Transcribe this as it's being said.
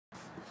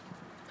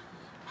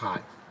Hi,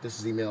 this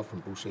is Emil from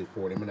Boucher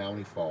Ford in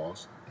Menomonee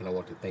Falls, and I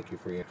want to thank you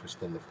for your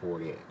interest in the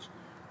Ford Edge.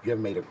 You have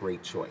made a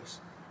great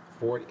choice. The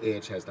Ford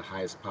Edge has the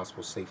highest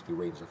possible safety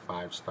ratings of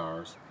 5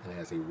 stars and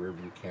has a rear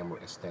view camera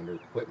and standard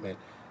equipment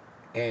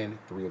and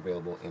 3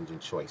 available engine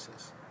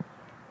choices.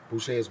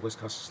 Boucher is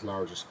Wisconsin's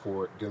largest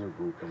Ford dealer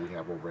group, and we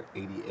have over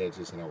 80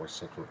 Edges in our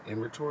central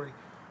inventory,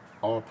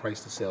 all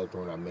priced to sell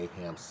during our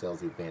Mayhem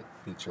sales event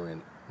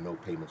featuring no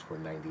payments for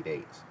 90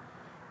 days.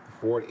 The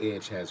Ford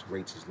Edge has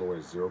rates as low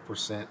as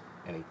 0%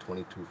 and a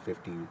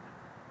 $22.50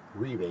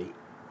 rebate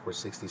for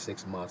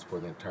 66 months for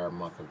the entire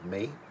month of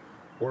May,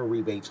 or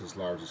rebates as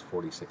large as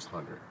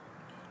 $4,600.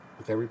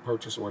 With every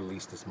purchase or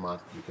lease this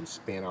month, you can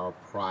spin our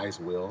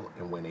prize wheel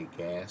and win a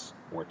gas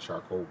or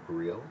charcoal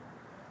grill,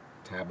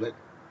 tablet,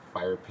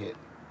 fire pit,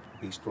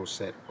 bistro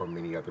set, or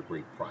many other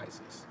great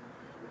prizes.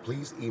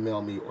 Please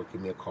email me or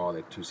give me a call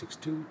at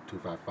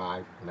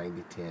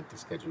 262-255-9010 to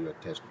schedule your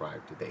test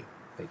drive today.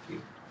 Thank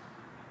you.